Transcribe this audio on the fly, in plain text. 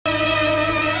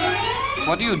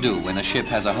What do you do when a ship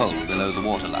has a hole below the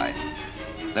waterline?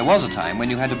 There was a time when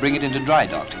you had to bring it into dry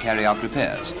dock to carry out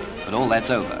repairs, but all that's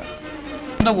over.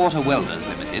 Underwater Welders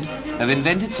Limited have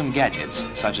invented some gadgets,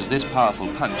 such as this powerful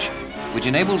punch, which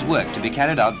enables work to be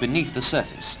carried out beneath the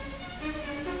surface.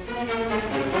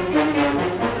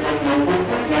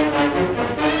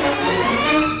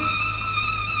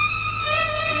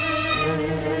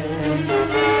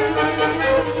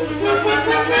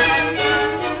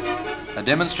 A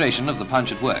demonstration of the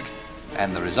punch at work,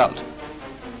 and the result.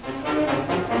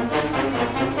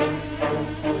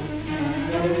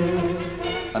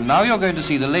 And now you're going to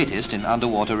see the latest in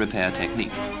underwater repair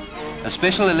technique. A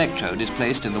special electrode is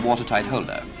placed in the watertight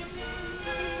holder.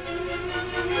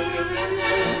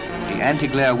 The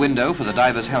anti-glare window for the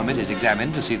diver's helmet is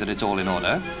examined to see that it's all in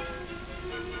order.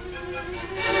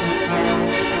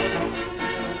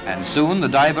 And soon the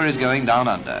diver is going down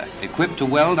under, equipped to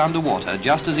weld underwater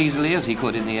just as easily as he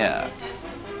could in the air.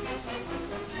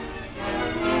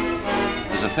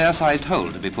 There's a fair-sized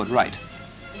hole to be put right.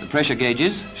 The pressure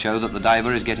gauges show that the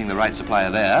diver is getting the right supply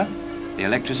of air, the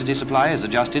electricity supply is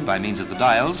adjusted by means of the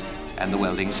dials, and the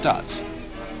welding starts.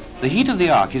 The heat of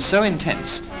the arc is so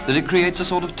intense that it creates a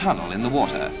sort of tunnel in the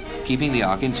water, keeping the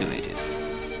arc insulated.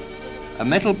 A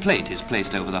metal plate is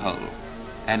placed over the hole,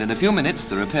 and in a few minutes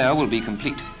the repair will be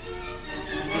complete.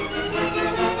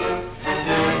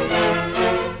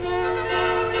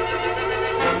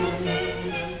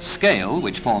 Scale,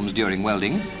 which forms during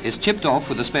welding, is chipped off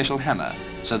with a special hammer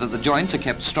so that the joints are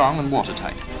kept strong and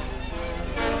watertight.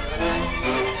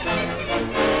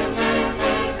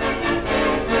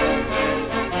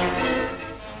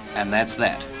 And that's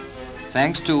that.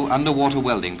 Thanks to underwater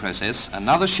welding process,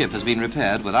 another ship has been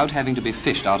repaired without having to be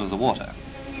fished out of the water.